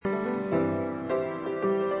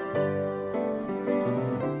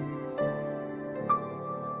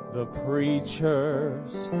The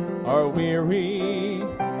preachers are weary,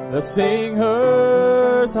 the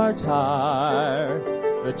singers are tired.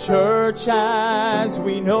 The church as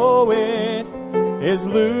we know it is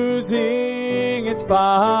losing its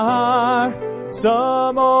fire.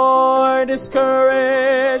 Some are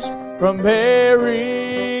discouraged from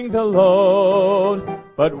bearing the load,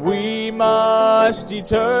 but we must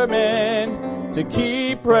determine to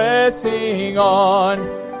keep pressing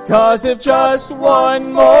on. 'Cause if just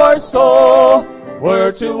one more soul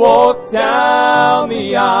were to walk down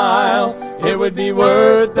the aisle, it would be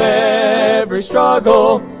worth every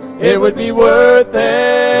struggle. It would be worth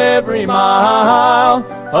every mile.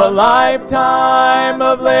 A lifetime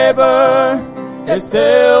of labor is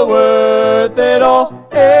still worth it all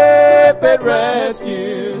if it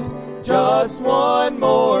rescues just one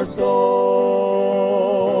more soul.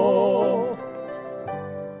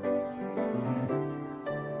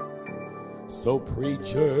 So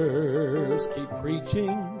preachers keep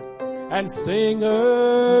preaching and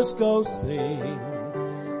singers go sing.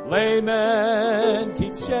 Laymen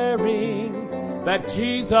keep sharing that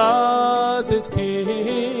Jesus is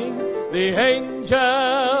King. The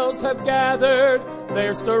angels have gathered,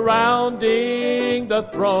 they're surrounding the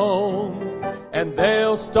throne, and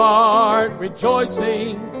they'll start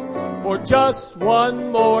rejoicing for just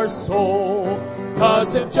one more soul.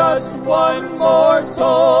 'Cause if just one more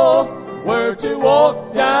soul were to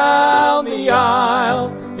walk down the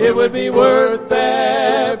aisle, it would be worth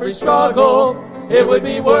every struggle. It would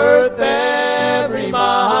be worth every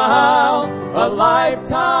mile. A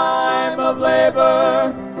lifetime of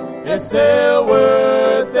labor is still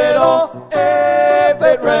worth it all if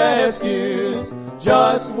it rescues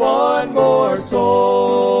just one more soul.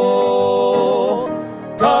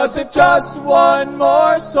 'Cause if just one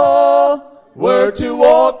more soul were to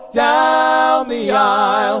walk down the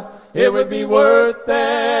aisle, it would be worth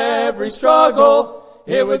every struggle.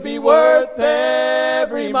 It would be worth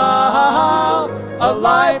every mile. A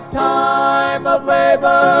lifetime of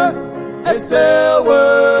labor is still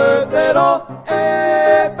worth it all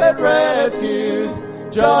if it rescues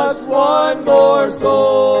just one more soul.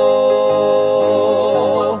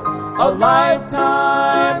 A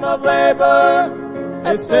lifetime of labor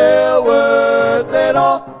is still worth it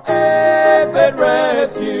all if it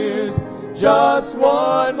rescues just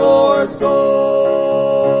one more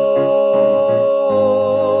soul.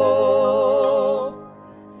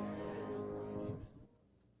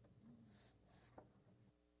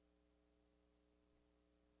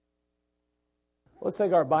 Let's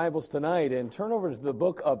take our Bibles tonight and turn over to the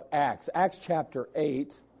book of Acts. Acts chapter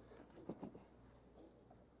 8.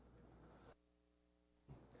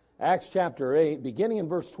 Acts chapter 8, beginning in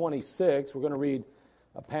verse 26, we're going to read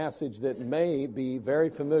a passage that may be very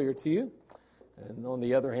familiar to you. And on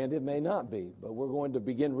the other hand, it may not be. But we're going to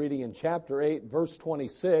begin reading in chapter 8, verse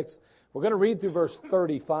 26. We're going to read through verse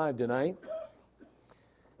 35 tonight.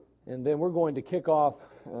 And then we're going to kick off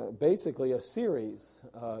basically a series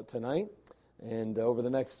tonight. And over the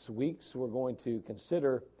next weeks, we're going to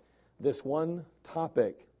consider this one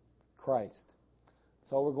topic, Christ.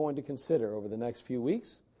 That's all we're going to consider over the next few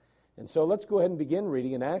weeks. And so let's go ahead and begin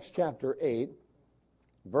reading in Acts chapter 8,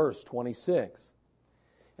 verse 26.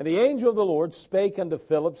 And the angel of the Lord spake unto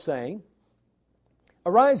Philip, saying,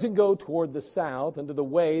 Arise and go toward the south, unto the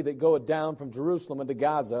way that goeth down from Jerusalem unto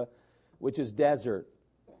Gaza, which is desert.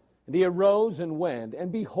 And he arose and went,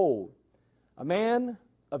 and behold, a man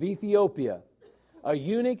of Ethiopia, a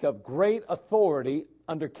eunuch of great authority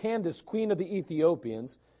under Candace, queen of the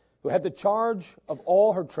Ethiopians, who had the charge of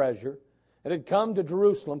all her treasure, and had come to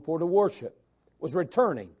Jerusalem for to worship, was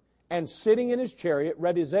returning, and sitting in his chariot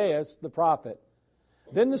read Isaiah the prophet.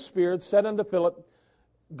 Then the Spirit said unto Philip,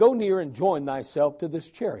 Go near and join thyself to this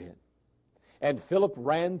chariot. And Philip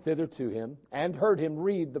ran thither to him, and heard him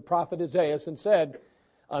read the prophet Isaiah, and said,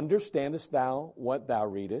 Understandest thou what thou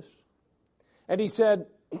readest? And he said,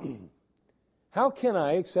 How can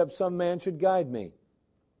I, except some man should guide me?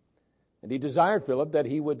 And he desired Philip that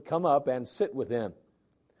he would come up and sit with him.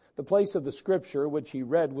 The place of the scripture which he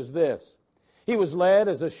read was this: He was led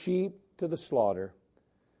as a sheep to the slaughter,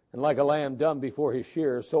 and like a lamb dumb before his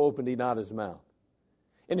shearers, so opened he not his mouth.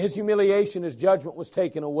 In his humiliation his judgment was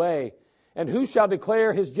taken away. And who shall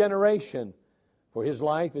declare his generation? For his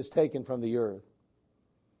life is taken from the earth.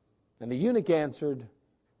 And the eunuch answered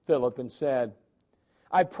Philip and said,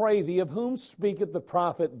 I pray thee, of whom speaketh the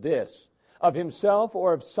prophet this? Of himself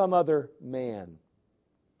or of some other man?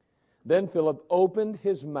 Then Philip opened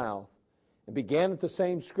his mouth and began at the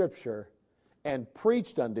same scripture and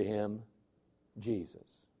preached unto him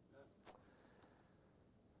Jesus.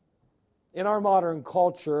 In our modern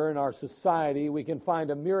culture, in our society, we can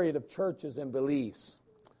find a myriad of churches and beliefs.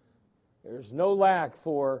 There's no lack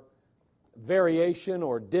for variation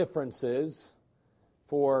or differences,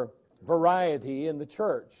 for variety in the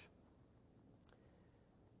church.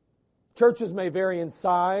 Churches may vary in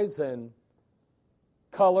size and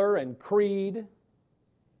color and creed.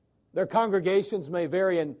 Their congregations may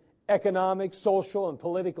vary in economic, social, and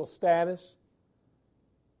political status.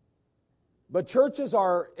 But churches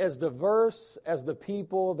are as diverse as the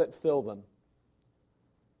people that fill them.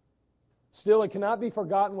 Still, it cannot be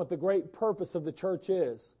forgotten what the great purpose of the church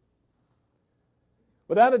is.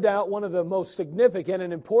 Without a doubt, one of the most significant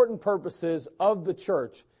and important purposes of the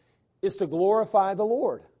church is to glorify the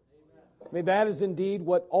Lord. I mean, that is indeed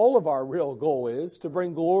what all of our real goal is, to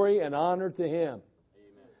bring glory and honor to Him.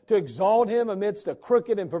 To exalt Him amidst a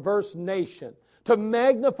crooked and perverse nation. To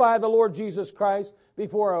magnify the Lord Jesus Christ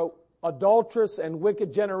before an adulterous and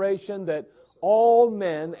wicked generation, that all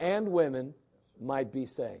men and women might be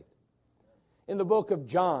saved. In the book of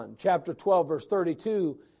John, chapter 12, verse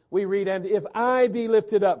 32, we read, "And if I be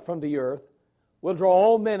lifted up from the earth, will draw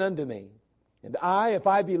all men unto me. And I, if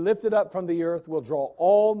I be lifted up from the earth, will draw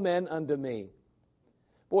all men unto me."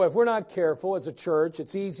 Boy, if we're not careful as a church,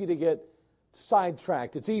 it's easy to get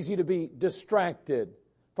sidetracked. It's easy to be distracted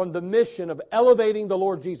from the mission of elevating the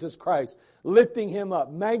Lord Jesus Christ, lifting Him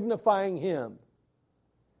up, magnifying Him,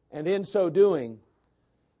 and in so doing,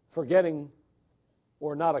 forgetting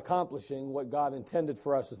or not accomplishing what God intended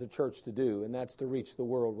for us as a church to do, and that's to reach the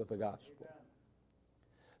world with the gospel.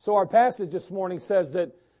 So our passage this morning says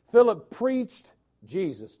that Philip preached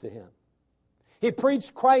Jesus to him. He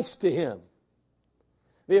preached Christ to him.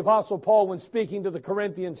 The Apostle Paul, when speaking to the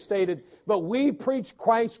Corinthians, stated, "But we preach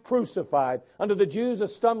Christ crucified, unto the Jews a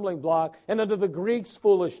stumbling block, and unto the Greeks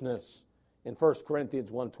foolishness," in 1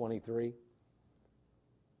 Corinthians 1:23.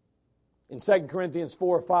 In 2 Corinthians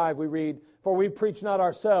 4:5 we read, "For we preach not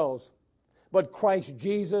ourselves, but Christ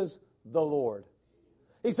Jesus the Lord."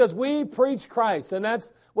 He says, we preach Christ, and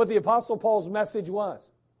that's what the Apostle Paul's message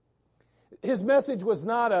was. His message was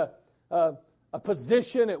not a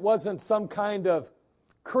position. It wasn't some kind of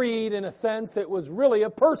creed in a sense. It was really a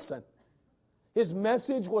person. His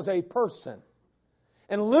message was a person.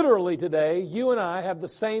 And literally today, you and I have the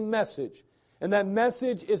same message. And that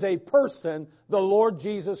message is a person, the Lord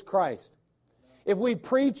Jesus Christ. If we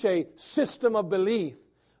preach a system of belief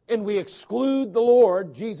and we exclude the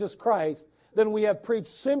Lord Jesus Christ, then we have preached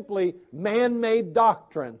simply man-made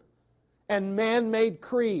doctrine and man-made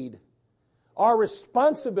creed. Our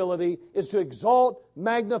responsibility is to exalt,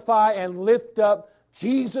 magnify, and lift up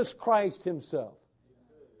Jesus Christ Himself.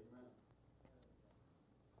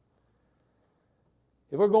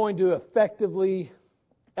 If we're going to effectively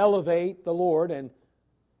elevate the Lord and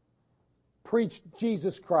preach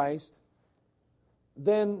Jesus Christ,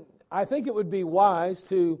 then I think it would be wise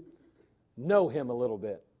to know Him a little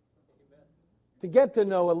bit. To get to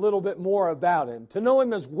know a little bit more about Him. To know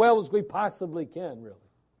Him as well as we possibly can, really.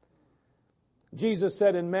 Jesus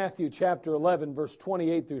said in Matthew chapter 11, verse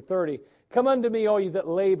 28 through 30, "Come unto me, all ye that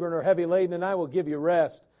labor and are heavy laden, and I will give you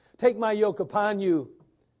rest. Take my yoke upon you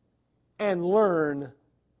and learn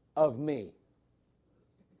of me."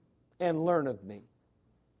 And learn of me.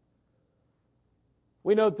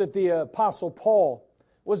 We note that the Apostle Paul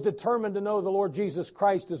was determined to know the Lord Jesus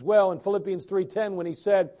Christ as well in Philippians 3:10 when he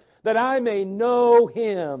said, "That I may know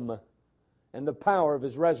Him and the power of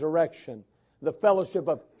His resurrection, the fellowship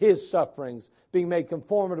of His sufferings, being made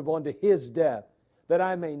conformable unto His death, that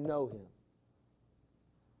I may know Him."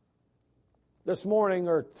 This morning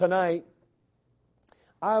or tonight,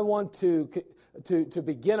 I want to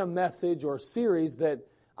begin a message or series that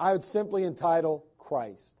I would simply entitle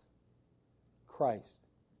Christ. Christ.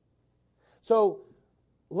 So,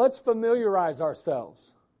 let's familiarize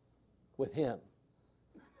ourselves with Him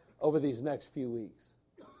over these next few weeks.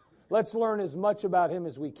 Let's learn as much about Him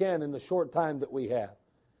as we can in the short time that we have.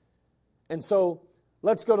 And so,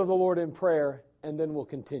 let's go to the Lord in prayer, and then we'll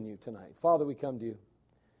continue tonight. Father, we come to You.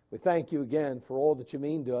 We thank You again for all that You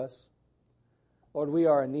mean to us. Lord, we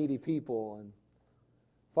are a needy people, and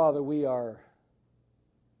Father, we are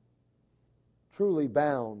truly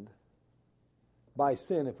bound by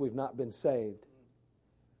sin if we've not been saved.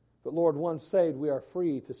 But Lord, once saved, we are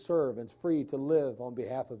free to serve and free to live on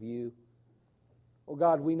behalf of You. Oh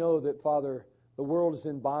God, we know that, Father, the world is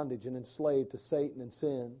in bondage and enslaved to Satan and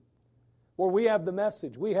sin. Lord, we have the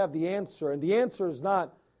message, we have the answer, and the answer is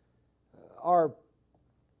not our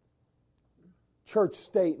church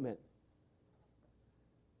statement.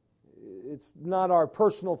 It's not our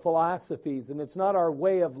personal philosophies, and it's not our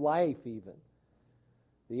way of life even.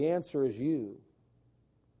 The answer is You.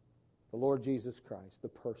 the Lord Jesus Christ, the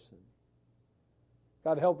person.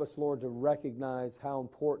 God, help us, Lord, to recognize how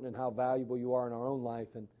important and how valuable you are in our own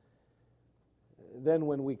life. And then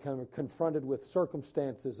when we come confronted with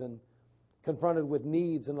circumstances and confronted with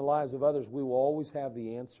needs in the lives of others, we will always have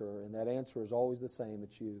the answer, and that answer is always the same.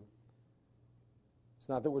 It's you. It's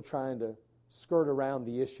not that we're trying to skirt around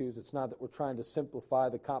the issues. It's not that we're trying to simplify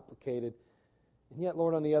the complicated. And yet,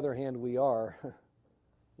 Lord, on the other hand, we are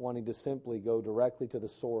wanting to simply go directly to the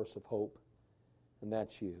source of hope, and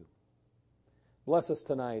that's you. Bless us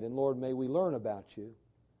tonight, and Lord, may we learn about you.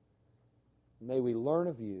 May we learn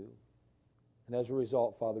of you, and as a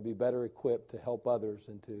result, Father, be better equipped to help others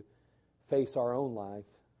and to face our own life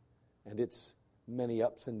and its many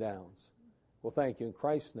ups and downs. Well, thank you. In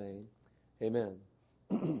Christ's name, amen.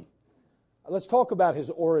 Let's talk about his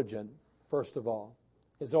origin, first of all.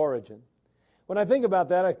 His origin. When I think about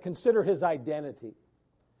that, I consider his identity.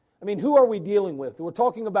 I mean, who are we dealing with? We're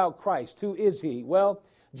talking about Christ. Who is he? Well,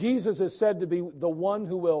 Jesus is said to be the one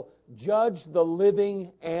who will judge the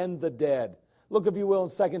living and the dead. Look, if you will, in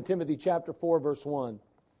 2 Timothy chapter 4, verse 1.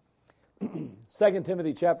 2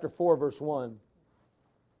 Timothy chapter 4, verse 1.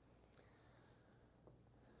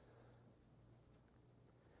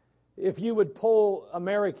 If you would poll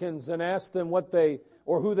Americans and ask them what they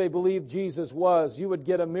or who they believe Jesus was, you would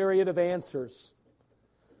get a myriad of answers.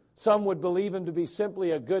 Some would believe him to be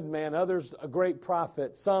simply a good man, others a great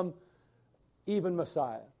prophet, some even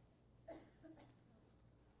Messiah.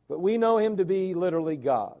 But we know him to be literally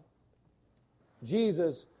God.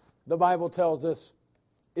 Jesus, the Bible tells us,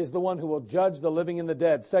 is the one who will judge the living and the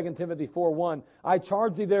dead. 2 Timothy 4:1. I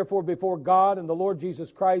charge thee therefore before God and the Lord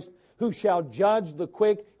Jesus Christ, who shall judge the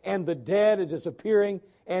quick and the dead at his appearing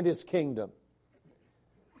and his kingdom.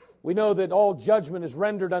 We know that all judgment is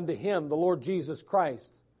rendered unto him, the Lord Jesus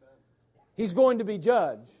Christ. He's going to be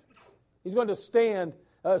judged. He's going to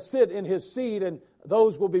sit in his seat, and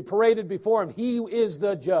those will be paraded before him. He is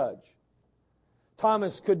the judge.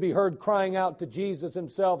 Thomas could be heard crying out to Jesus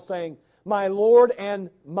himself, saying, my Lord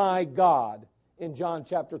and my God, in John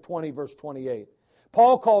chapter 20, verse 28.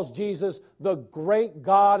 Paul calls Jesus the great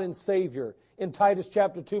God and Savior in Titus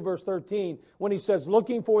chapter 2, verse 13, when he says,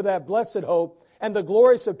 looking for that blessed hope and the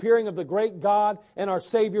glorious appearing of the great God and our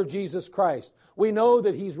Savior Jesus Christ. We know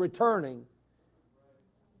that he's returning.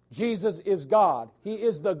 Jesus is God. He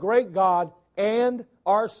is the great God and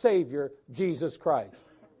our Savior, Jesus Christ.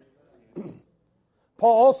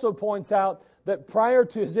 Paul also points out that prior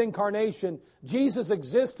to his incarnation, Jesus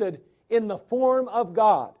existed in the form of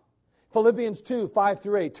God. Philippians 2, 5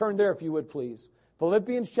 through 8. Turn there if you would, please.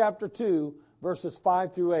 Philippians chapter 2, verses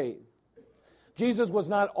 5 through 8. Jesus was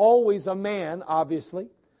not always a man, obviously.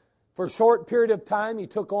 For a short period of time, he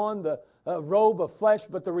took on the robe of flesh,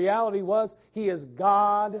 but the reality was he is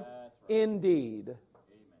God indeed.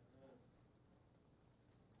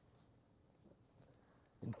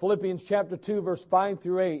 In Philippians chapter 2, verse 5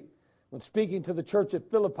 through 8, when speaking to the church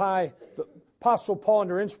at Philippi, the Apostle Paul,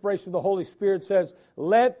 under inspiration of the Holy Spirit, says,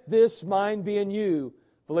 let this mind be in you,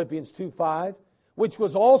 Philippians 2:5, which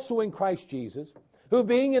was also in Christ Jesus, who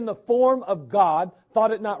being in the form of God,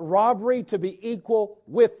 thought it not robbery to be equal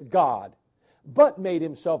with God, but made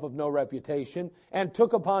himself of no reputation, and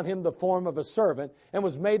took upon him the form of a servant, and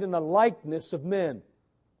was made in the likeness of men.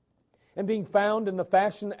 And being found in the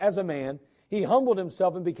fashion as a man, he humbled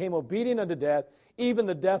himself and became obedient unto death, even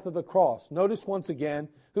the death of the cross. Notice once again,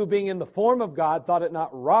 who being in the form of God, thought it not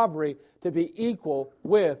robbery to be equal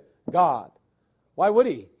with God. Why would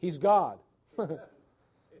he? He's God.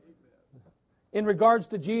 In regards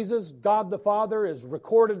to Jesus, God the Father is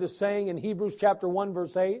recorded as saying in Hebrews chapter 1,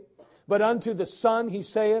 verse 8, but unto the Son he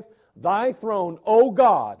saith, thy throne, O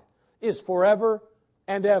God, is forever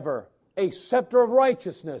and ever. A scepter of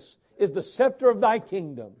righteousness is the scepter of thy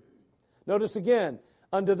kingdom. Notice again,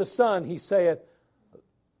 unto the Son he saith,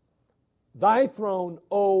 thy throne,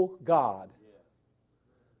 O God.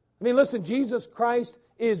 I mean, listen, Jesus Christ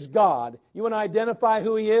is God. You want to identify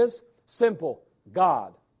who he is? Simple,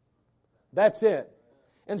 God. That's it.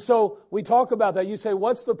 And so we talk about that. You say,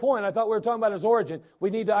 what's the point? I thought we were talking about his origin. We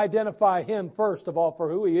need to identify him first of all for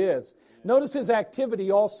who he is. Notice his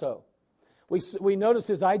activity also. We notice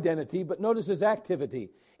his identity, but notice his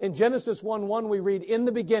activity. In Genesis 1:1 we read, in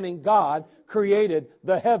the beginning God created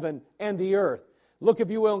the heaven and the earth. Look, if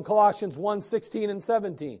you will, in Colossians 1:16 and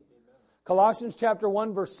 17. Colossians chapter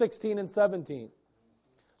 1, verse 16 and 17.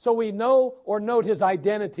 So we know or note his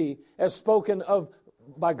identity as spoken of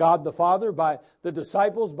by God the Father, by the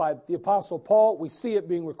disciples, by the Apostle Paul. We see it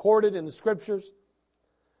being recorded in the Scriptures.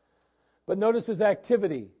 But notice his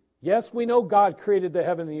activity. Yes, we know God created the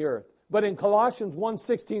heaven and the earth. But in Colossians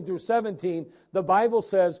 1:16 through 17, the Bible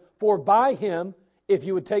says, for by Him, if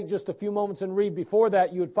you would take just a few moments and read before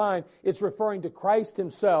that, you would find it's referring to Christ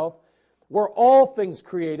Himself, were all things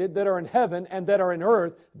created that are in heaven and that are in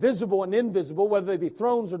earth, visible and invisible, whether they be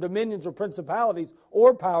thrones or dominions or principalities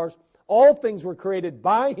or powers. All things were created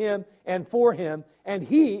by Him and for Him, and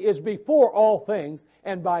He is before all things,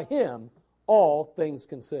 and by Him all things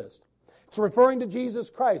consist. It's referring to Jesus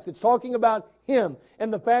Christ. It's talking about Him.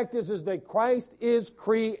 And the fact is that Christ is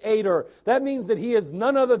Creator. That means that He is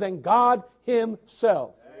none other than God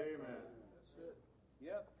Himself. Amen.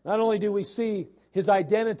 Not only do we see His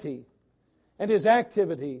identity and His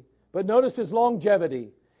activity, but notice His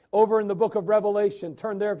longevity. Over in the book of Revelation,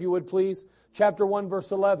 turn there if you would please, chapter 1,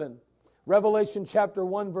 verse 11. Revelation chapter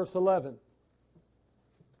 1, verse 11.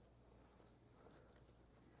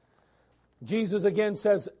 Jesus again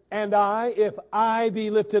says, and I, if I be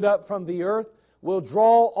lifted up from the earth, will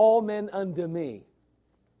draw all men unto me.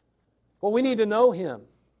 Well, we need to know Him.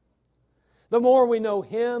 The more we know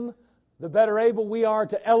Him, the better able we are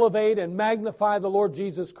to elevate and magnify the Lord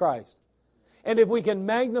Jesus Christ. And if we can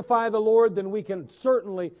magnify the Lord, then we can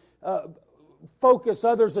certainly focus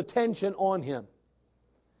others' attention on Him.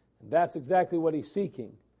 And that's exactly what He's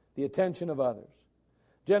seeking, the attention of others.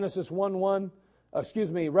 Revelation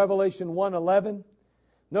 1:11.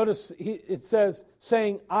 Notice it says,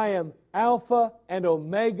 saying, I am Alpha and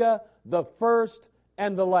Omega, the first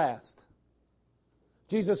and the last.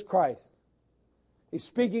 Jesus Christ. He's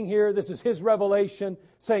speaking here, this is His revelation,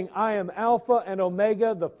 saying, I am Alpha and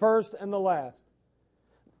Omega, the first and the last.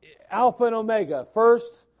 Alpha and Omega,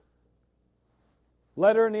 first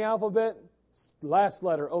letter in the alphabet, last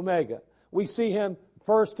letter, Omega. We see Him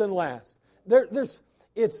first and last.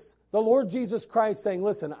 It's the Lord Jesus Christ saying,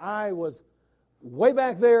 listen, I was way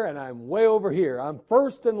back there and I'm way over here. I'm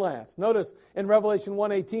first and last. Notice in Revelation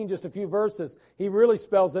 1:18, just a few verses, He really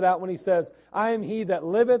spells it out when He says, I am He that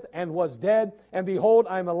liveth and was dead, and behold,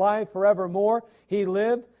 I am alive forevermore. He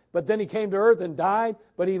lived, but then He came to earth and died,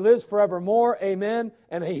 but He lives forevermore. Amen.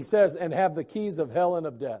 And He says, and have the keys of hell and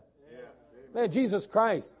of death. Yes, man, Jesus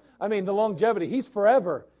Christ, the longevity, He's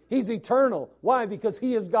forever. He's eternal. Why? Because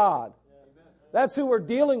He is God. That's who we're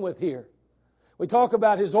dealing with here. We talk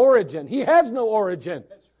about His origin. He has no origin.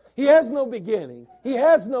 He has no beginning. He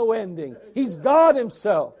has no ending. He's God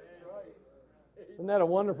Himself. Isn't that a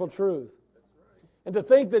wonderful truth? And to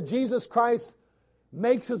think that Jesus Christ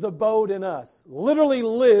makes His abode in us, literally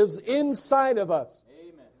lives inside of us.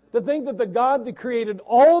 Amen. To think that the God that created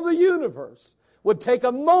all the universe would take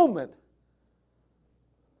a moment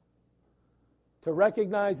to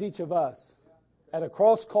recognize each of us at a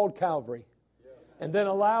cross called Calvary, and then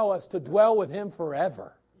allow us to dwell with Him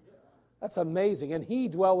forever. That's amazing. And He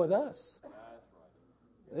dwell with us.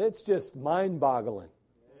 It's just mind-boggling.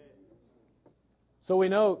 So we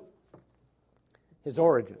know His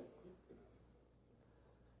origin.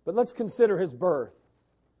 But let's consider His birth.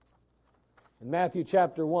 In Matthew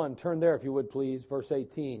chapter 1, turn there if you would please, verse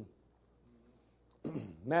 18.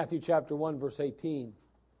 Matthew chapter 1, verse 18.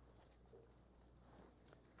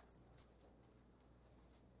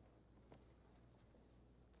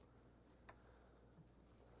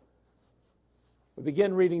 We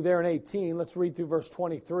begin reading there in 18. Let's read through verse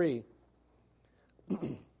 23.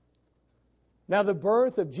 Now the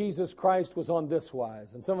birth of Jesus Christ was on this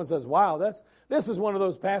wise. And someone says, wow, this is one of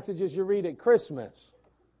those passages you read at Christmas.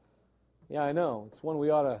 Yeah, I know. It's one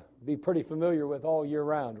we ought to be pretty familiar with all year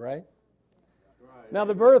round, right? Now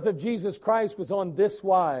the birth of Jesus Christ was on this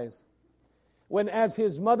wise. When as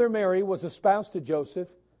His mother Mary was espoused to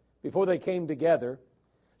Joseph, before they came together,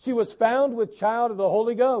 she was found with child of the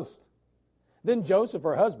Holy Ghost. Then Joseph,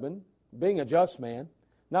 her husband, being a just man,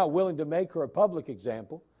 not willing to make her a public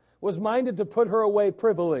example, was minded to put her away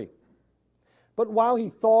privily. But while he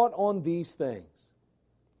thought on these things,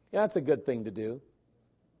 that's a good thing to do.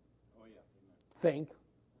 Think.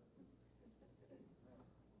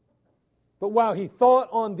 But while he thought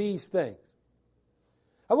on these things,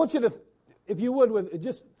 I want you to, if you would,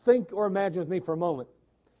 just think or imagine with me for a moment.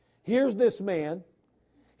 Here's this man.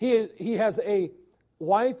 He has a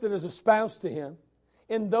wife that is espoused to him.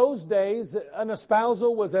 In those days, an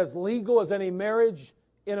espousal was as legal as any marriage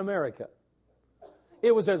in America.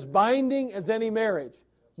 It was as binding as any marriage.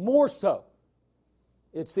 More so,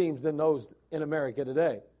 it seems, than those in America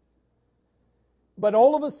today. But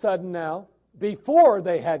all of a sudden now, before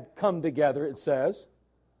they had come together, it says,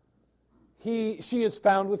 she is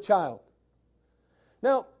found with child.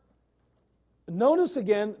 Now, notice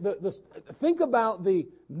again, think about the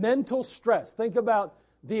mental stress. Think about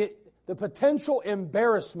the potential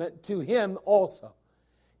embarrassment to him also.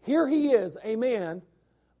 Here he is, a man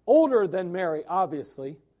older than Mary,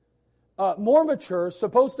 obviously, more mature,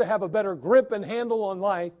 supposed to have a better grip and handle on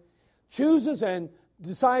life, chooses and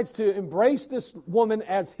decides to embrace this woman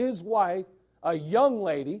as his wife, a young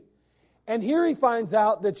lady, and here he finds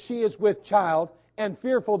out that she is with child and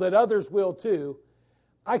fearful that others will too.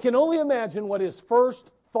 I can only imagine what his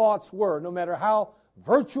first thoughts were, no matter how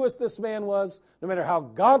virtuous this man was, no matter how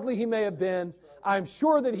godly he may have been. I'm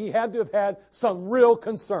sure that he had to have had some real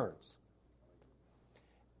concerns.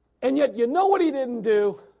 And yet, you know what he didn't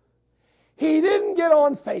do? He didn't get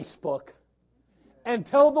on Facebook and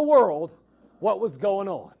tell the world what was going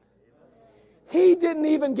on. He didn't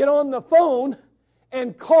even get on the phone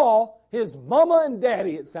and call his mama and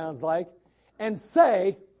daddy, it sounds like, and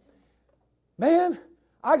say, man,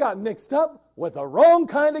 I got mixed up with the wrong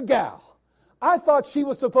kind of gal. I thought she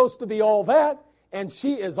was supposed to be all that, and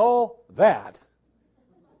she is all that.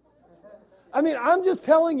 I mean, I'm just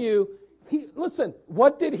telling you, listen,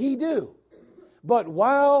 what did he do? But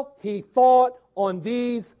while he thought on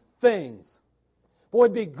these things, boy,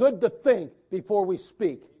 it'd be good to think before we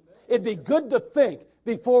speak. It'd be good to think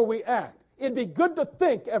before we act. It'd be good to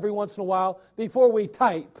think every once in a while before we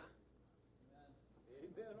type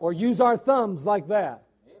or use our thumbs like that.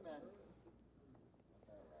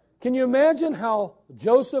 Can you imagine how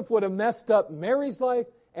Joseph would have messed up Mary's life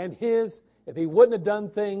and his if he wouldn't have done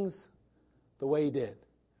things the way he did?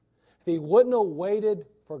 If he wouldn't have waited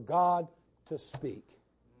for God to speak.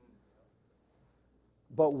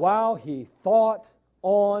 But while he thought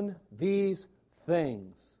on these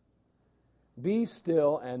things, be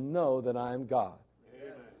still and know that I am God.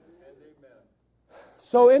 Amen.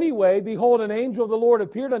 So anyway, behold, an angel of the Lord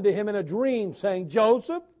appeared unto him in a dream, saying,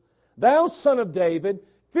 Joseph, thou son of David,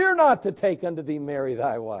 fear not to take unto thee Mary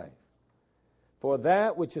thy wife, for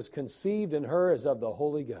that which is conceived in her is of the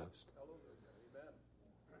Holy Ghost.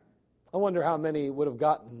 I wonder how many would have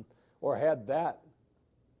gotten or had that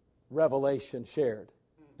revelation shared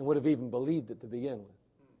and would have even believed it to begin with.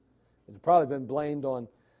 It would probably been blamed on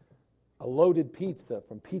a loaded pizza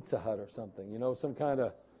from Pizza Hut or something,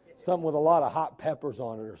 something with a lot of hot peppers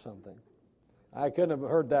on it or something. I couldn't have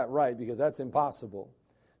heard that right because that's impossible.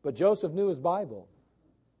 But Joseph knew his Bible.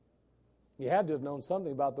 He had to have known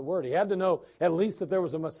something about the Word. He had to know at least that there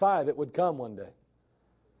was a Messiah that would come one day.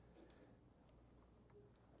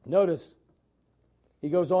 Notice, he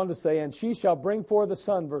goes on to say, and she shall bring forth a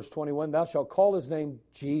son, verse 21, thou shalt call his name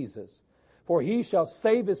Jesus, for he shall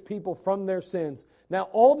save his people from their sins. Now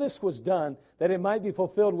all this was done that it might be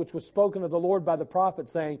fulfilled which was spoken of the Lord by the prophet,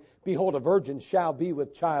 saying, behold, a virgin shall be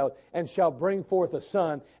with child, and shall bring forth a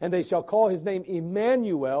son, and they shall call his name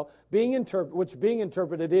Emmanuel, which being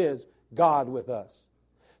interpreted is God with us.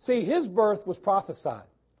 See, his birth was prophesied.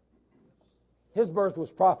 His birth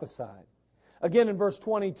was prophesied. Again, in verse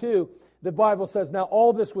 22, the Bible says, now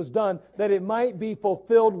all this was done that it might be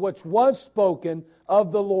fulfilled which was spoken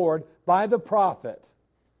of the Lord by the prophet.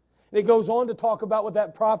 And it goes on to talk about what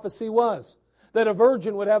that prophecy was, that a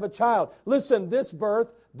virgin would have a child. Listen, this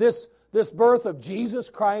birth of Jesus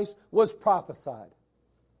Christ was prophesied.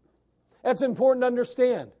 That's important to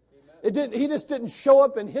understand. He just didn't show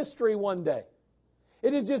up in history one day.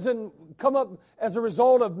 It just didn't come up as a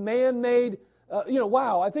result of man-made,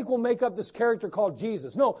 I think we'll make up this character called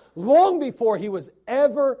Jesus. No, long before he was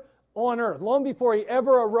ever on earth, long before he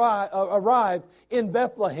ever arrived in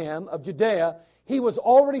Bethlehem of Judea, he was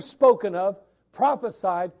already spoken of,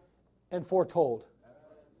 prophesied, and foretold.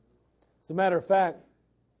 As a matter of fact,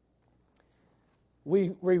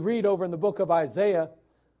 we read over in the book of Isaiah,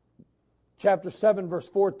 chapter 7, verse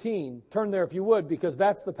 14. Turn there if you would, because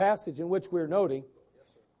that's the passage in which we're noting.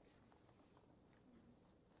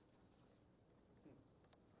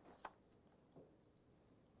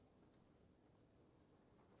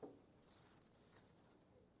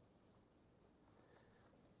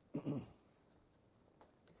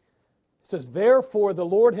 It says, therefore the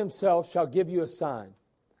Lord himself shall give you a sign.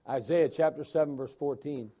 Isaiah chapter 7, verse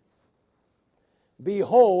 14.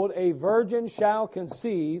 Behold, a virgin shall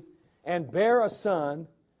conceive and bear a son,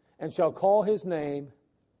 and shall call his name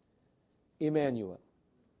Emmanuel.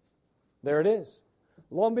 There it is.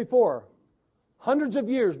 Long before, hundreds of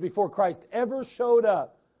years before Christ ever showed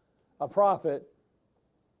up, a prophet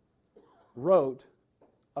wrote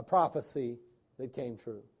a prophecy that came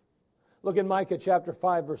true. Look in Micah chapter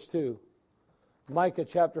 5, verse 2. Micah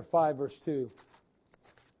chapter 5, verse 2.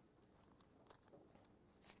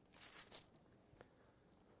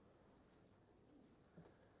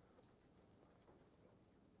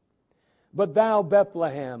 But thou,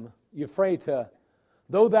 Bethlehem, Ephratah,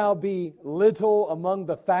 though thou be little among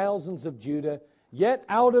the thousands of Judah, Yet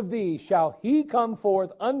out of thee shall he come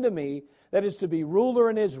forth unto me, that is to be ruler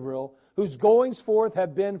in Israel, whose goings forth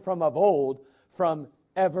have been from of old, from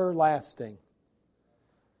everlasting.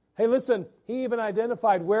 Hey, listen, he even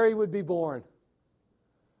identified where he would be born.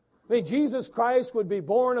 I mean, Jesus Christ would be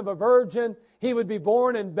born of a virgin. He would be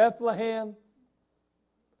born in Bethlehem.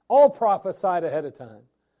 All prophesied ahead of time.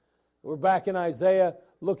 We're back in Isaiah.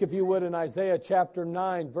 Look, if you would, in Isaiah chapter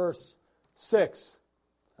 9, verse 6.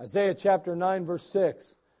 Isaiah chapter 9, verse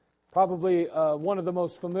 6. Probably one of the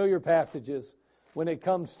most familiar passages when it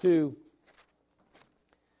comes to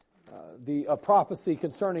the prophecy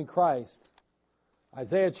concerning Christ.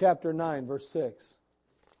 Isaiah chapter 9, verse 6.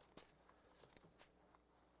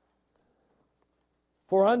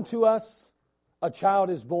 For unto us a child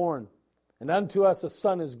is born, and unto us a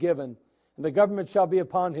son is given, and the government shall be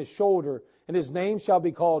upon his shoulder, and his name shall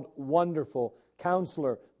be called Wonderful,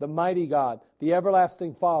 Counselor, the Mighty God, the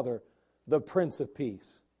Everlasting Father, the Prince of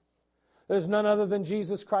Peace. There's none other than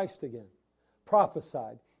Jesus Christ again.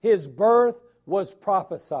 Prophesied. His birth was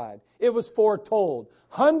prophesied. It was foretold.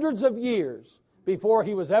 Hundreds of years before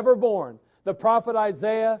he was ever born, the prophet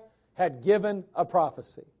Isaiah had given a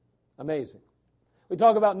prophecy. Amazing. We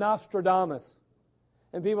talk about Nostradamus.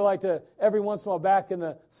 And people like to, every once in a while, back in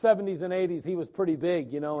the 70s and 80s, he was pretty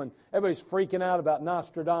big, and everybody's freaking out about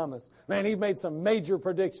Nostradamus. Man, he made some major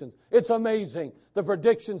predictions. It's amazing, the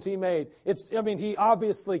predictions he made. He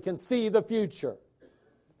obviously can see the future.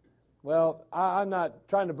 Well, I'm not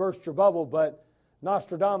trying to burst your bubble, but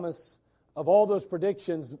Nostradamus, of all those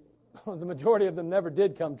predictions, the majority of them never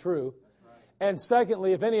did come true. And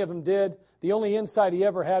secondly, if any of them did, the only insight he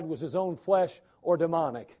ever had was his own flesh or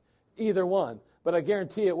demonic. Either one. But I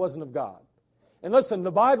guarantee it wasn't of God. And listen,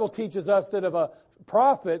 the Bible teaches us that if a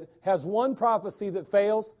prophet has one prophecy that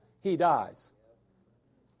fails, he dies.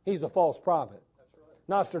 He's a false prophet.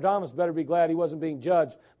 Nostradamus better be glad he wasn't being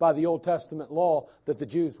judged by the Old Testament law that the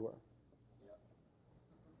Jews were.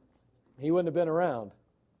 He wouldn't have been around.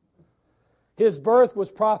 His birth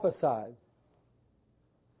was prophesied.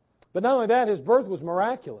 But not only that, his birth was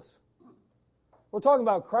miraculous. We're talking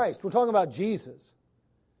about Christ. We're talking about Jesus.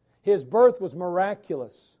 His birth was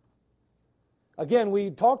miraculous. Again,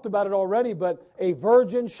 we talked about it already, but a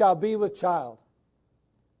virgin shall be with child.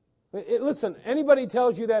 Listen, anybody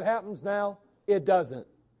tells you that happens now, it doesn't.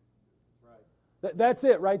 Right. That's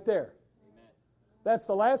it right there. Amen. That's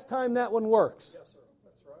the last time that one works. Yes, sir.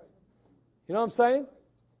 That's right. You know what I'm saying?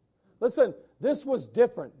 Listen, this was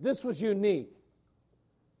different. This was unique.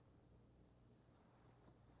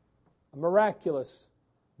 A miraculous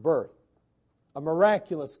birth. A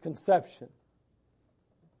miraculous conception.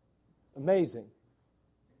 Amazing.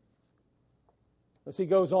 As he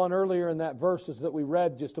goes on earlier in that verses that we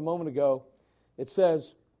read just a moment ago, it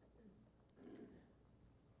says,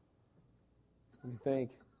 let me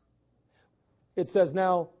think. It says,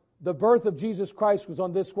 now, the birth of Jesus Christ was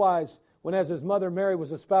on this wise, when as his mother Mary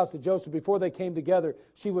was espoused to Joseph, before they came together,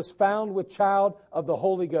 she was found with child of the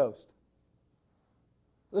Holy Ghost.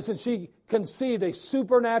 Listen, she conceived a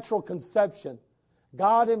supernatural conception.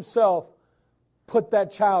 God himself put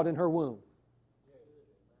that child in her womb.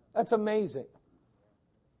 That's amazing.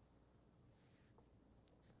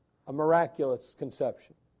 A miraculous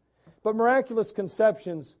conception. But miraculous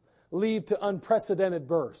conceptions lead to unprecedented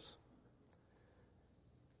births.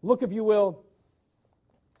 Look, if you will,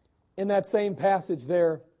 in that same passage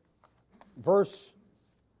there, verse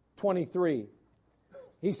 23.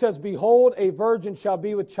 He says, behold, a virgin shall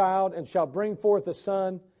be with child and shall bring forth a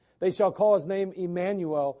son. They shall call his name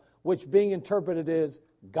Emmanuel, which being interpreted is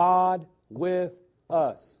God with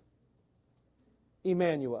us.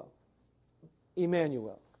 Emmanuel.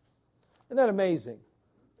 Emmanuel. Isn't that amazing?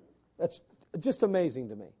 That's just amazing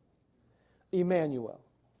to me. Emmanuel.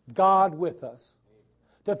 God with us.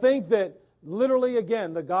 To think that literally,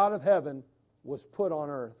 again, the God of heaven was put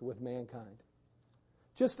on earth with mankind.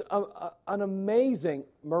 Just an amazing,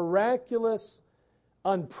 miraculous,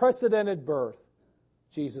 unprecedented birth.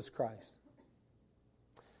 Jesus Christ.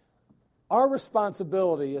 Our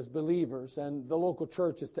responsibility as believers and the local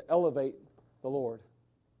church is to elevate the Lord,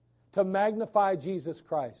 to magnify Jesus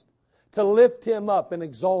Christ, to lift him up and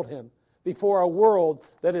exalt him before a world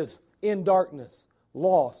that is in darkness,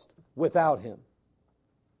 lost without him.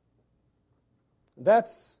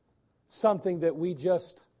 That's something that we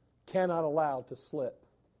just cannot allow to slip.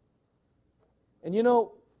 And you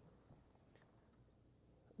know,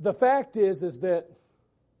 the fact is that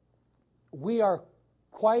we are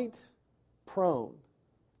quite prone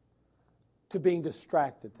to being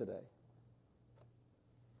distracted today.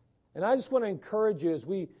 And I just want to encourage you as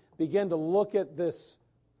we begin to look at this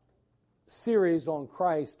series on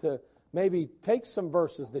Christ to maybe take some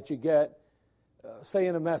verses that you get, say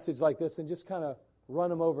in a message like this, and just kind of run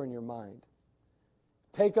them over in your mind.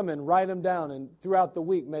 Take them and write them down, and throughout the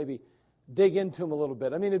week maybe dig into them a little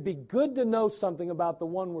bit. I mean, it'd be good to know something about the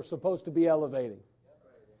one we're supposed to be elevating.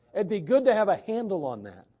 It'd be good to have a handle on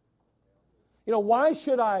that. You know, why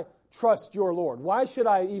should I trust your Lord? Why should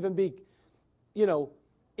I even be,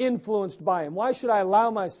 influenced by Him? Why should I allow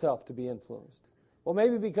myself to be influenced? Well,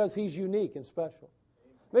 maybe because He's unique and special.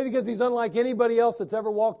 Maybe because He's unlike anybody else that's ever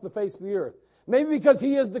walked the face of the earth. Maybe because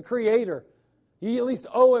He is the Creator. You at least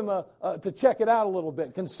owe Him to check it out a little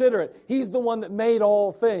bit. Consider it. He's the one that made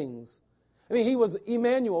all things. I mean, He was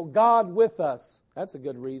Emmanuel, God with us. That's a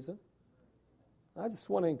good reason. I just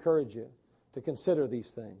want to encourage you to consider these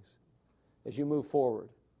things as you move forward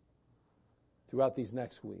throughout these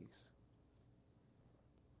next weeks.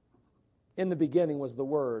 In the beginning was the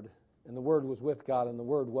Word, and the Word was with God, and the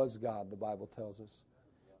Word was God, the Bible tells us.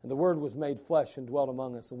 And the Word was made flesh and dwelt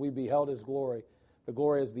among us, and we beheld His glory. The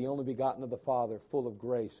glory is the only begotten of the Father, full of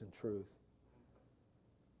grace and truth.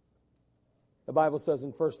 The Bible says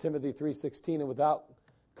in 1 Timothy 3:16, and without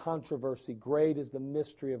controversy, great is the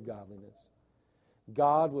mystery of godliness.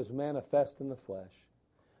 God was manifest in the flesh,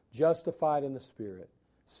 justified in the Spirit,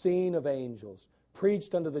 seen of angels,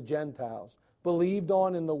 preached unto the Gentiles, believed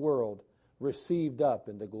on in the world, received up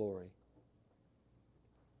into glory.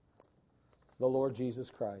 The Lord Jesus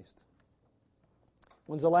Christ.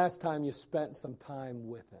 When's the last time you spent some time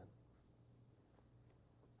with Him?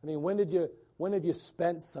 I mean, when have you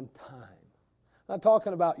spent some time? I'm not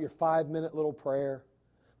talking about your 5-minute little prayer.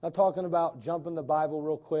 I'm not talking about jumping the Bible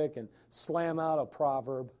real quick and slam out a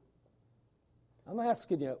proverb. I'm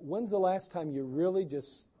asking you, when's the last time you really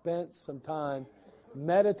just spent some time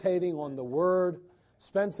meditating on the Word,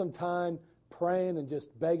 spent some time praying and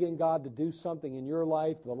just begging God to do something in your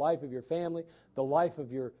life, the life of your family, the life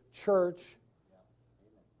of your church?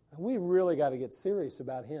 We really got to get serious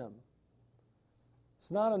about Him.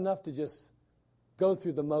 It's not enough to just go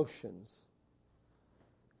through the motions.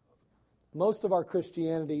 Most of our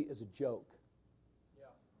Christianity is a joke.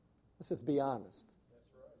 Let's just be honest.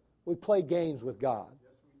 We play games with God.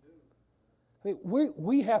 I mean,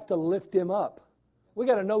 we have to lift Him up. We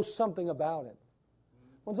got to know something about Him.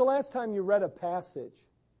 When's the last time you read a passage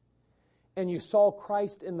and you saw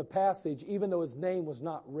Christ in the passage even though His name was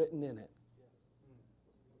not written in it?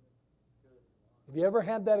 Have you ever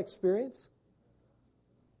had that experience?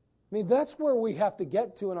 I mean, that's where we have to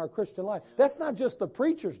get to in our Christian life. That's not just the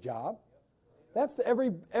preacher's job. That's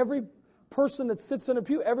every person that sits in a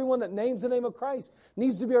pew, everyone that names the name of Christ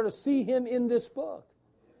needs to be able to see Him in this book.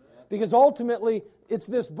 Because ultimately, it's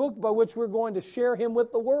this book by which we're going to share Him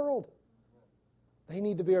with the world. They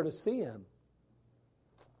need to be able to see Him.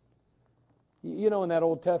 You know, in that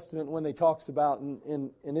Old Testament, when they talks about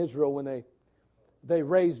in Israel, when they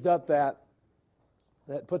raised up that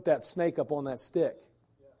put that snake up on that stick.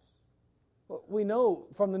 Well, we know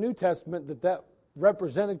from the New Testament that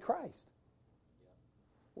represented Christ.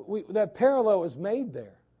 That parallel is made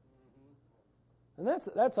there. And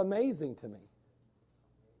that's amazing to me.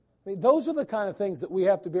 I mean, those are the kind of things that we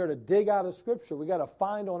have to be able to dig out of Scripture. We got to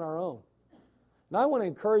find on our own. And I want to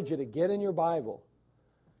encourage you to get in your Bible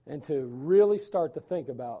and to really start to think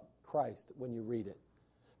about Christ when you read it.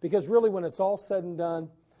 Because really, when it's all said and done,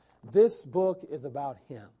 this book is about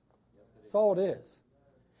Him. That's all it is.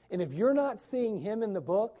 And if you're not seeing Him in the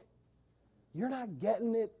book, you're not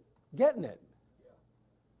getting it.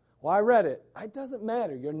 Well, I read it. It doesn't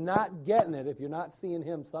matter. You're not getting it if you're not seeing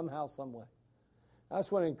Him somehow, some way. I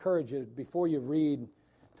just want to encourage you, before you read,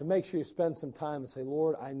 to make sure you spend some time and say,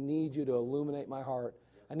 Lord, I need You to illuminate my heart.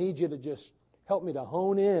 I need You to just help me to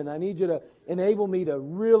hone in. I need You to enable me to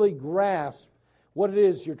really grasp what it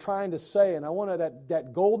is You're trying to say. And I want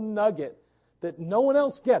that golden nugget that no one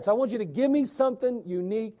else gets. I want You to give me something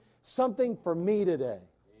unique, something for me today. Amen.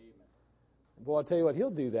 Boy, I'll tell you what,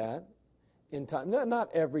 He'll do that in time. Not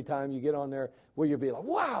every time you get on there where you'll be like,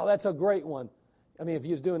 wow, that's a great one. I mean, if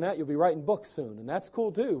you're doing that, you'll be writing books soon. And that's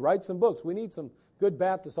cool too. Write some books. We need some good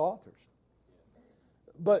Baptist authors.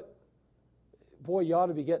 But, boy, you ought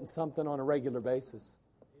to be getting something on a regular basis.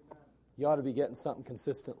 You ought to be getting something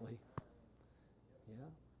consistently. Yeah.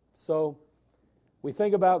 So, we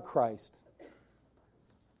think about Christ,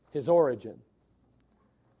 His origin.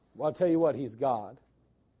 Well, I'll tell you what, He's God.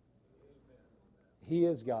 He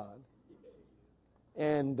is God.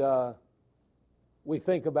 And we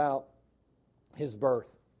think about His birth.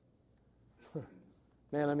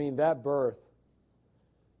 Man, I mean, that birth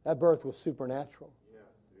was supernatural. Yes,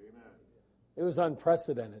 amen. It was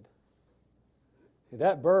unprecedented.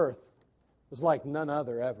 That birth was like none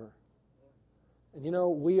other ever. And you know,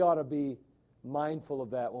 we ought to be mindful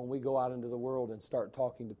of that when we go out into the world and start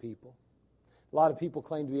talking to people. A lot of people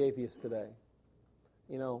claim to be atheists today.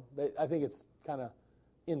 You know, I think it's kind of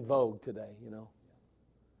in vogue today, you know.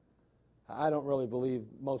 I don't really believe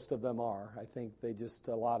most of them are. I think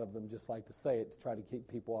a lot of them just like to say it to try to keep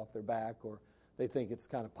people off their back, or they think it's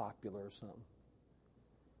kind of popular or something.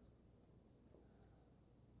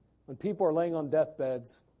 When people are laying on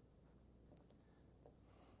deathbeds,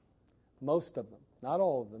 most of them, not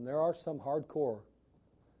all of them, there are some hardcore,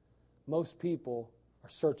 most people are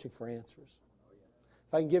searching for answers.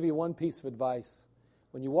 If I can give you one piece of advice,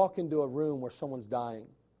 when you walk into a room where someone's dying,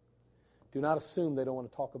 do not assume they don't want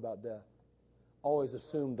to talk about death. Always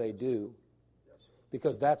assume they do,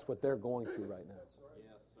 because that's what they're going through right now.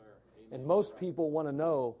 And most people want to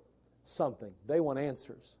know something. They want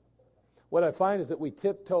answers. What I find is that we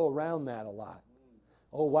tiptoe around that a lot.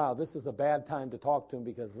 Oh, wow, this is a bad time to talk to them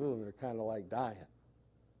because they're kind of like dying.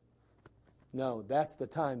 No, that's the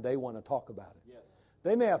time they want to talk about it. Yes.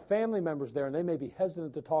 They may have family members there, and they may be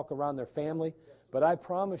hesitant to talk around their family, but I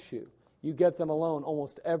promise you, you get them alone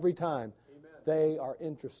almost every time, they are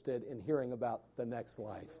interested in hearing about the next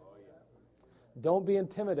life. Don't be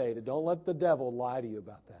intimidated. Don't let the devil lie to you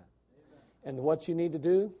about that. And what you need to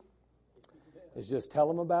do is just tell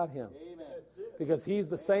them about Him. Because He's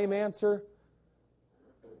the same answer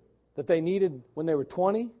that they needed when they were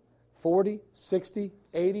 20, 40, 60,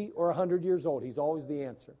 80, or 100 years old. He's always the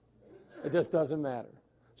answer. It just doesn't matter.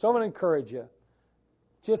 So I'm going to encourage you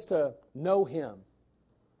just to know Him,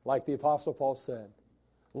 like the Apostle Paul said.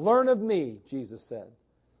 Learn of me, Jesus said.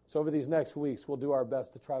 So over these next weeks, we'll do our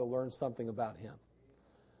best to try to learn something about Him.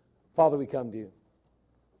 Father, we come to you.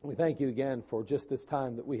 We thank you again for just this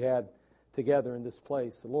time that we had together in this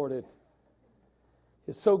place. Lord, it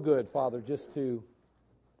is so good, Father, just to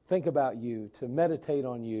think about you, to meditate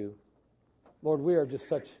on you. Lord, we are just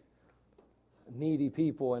such needy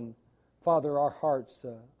people, and Father, our hearts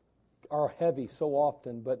are heavy so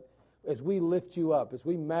often, but as we lift you up, as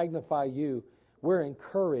we magnify you, we're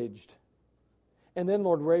encouraged. And then,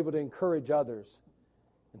 Lord, we're able to encourage others.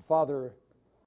 And Father,